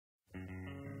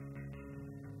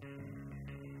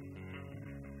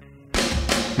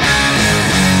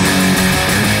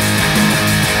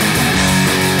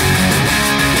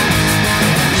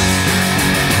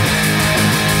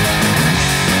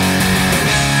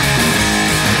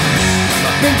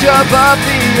picked you up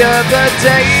the other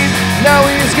day. Now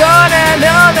he's gone and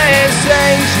all they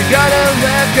say, she gotta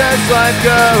live 'cause life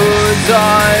goes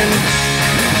on.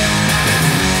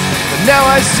 But now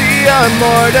I see I'm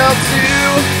mortal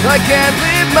too. I can't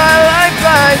live my life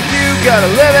like you. Gotta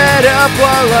live it up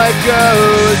while life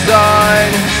goes on.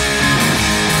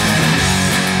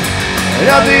 And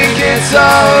I think it's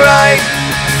alright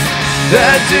that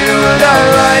I do what I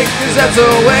like, 'cause that's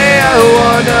the way I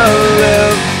wanna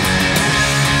live.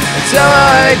 Until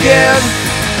I give,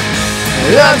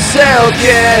 I'm still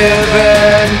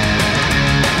giving.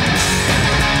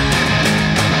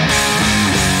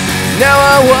 Now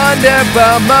I wonder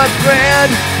about my friend,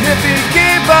 if he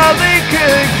gave all he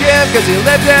could give, 'cause he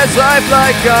lived his life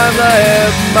like I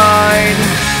lived mine.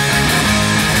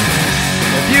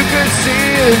 If you could see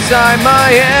inside my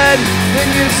head, then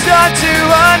you'd start to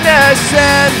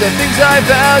understand the things I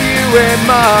value in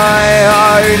my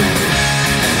heart.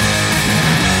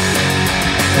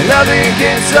 And I think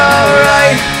it's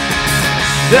alright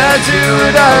that I do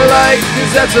what I like,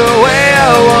 'cause that's the way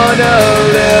I wanna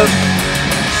live.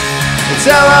 It's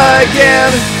how I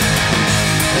give,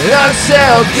 and I'm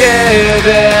still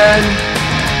giving.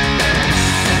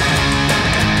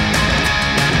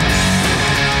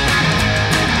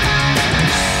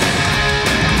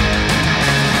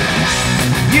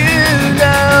 You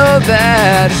know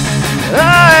that,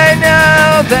 I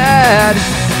know that,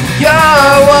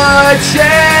 you're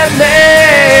watching me.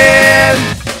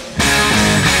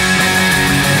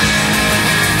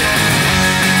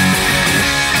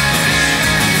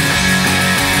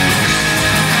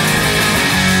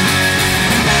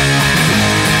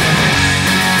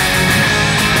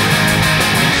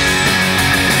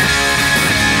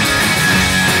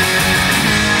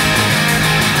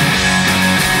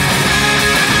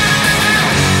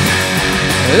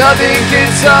 And I think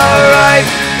it's alright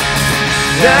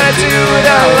that I do what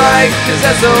I like, 'cause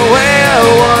that's the way I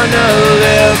wanna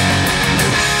live.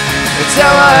 It's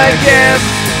how I give,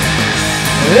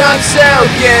 and I'm still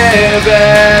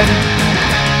giving.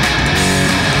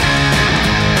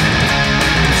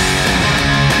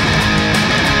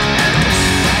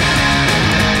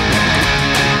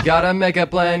 Gotta make a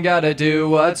plan, gotta do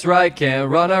what's right. Can't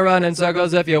run around in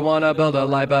circles if you wanna build a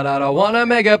life. But I don't wanna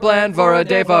make a plan for a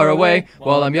day far away.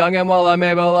 While I'm young and while I'm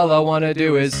able, all I wanna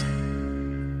do is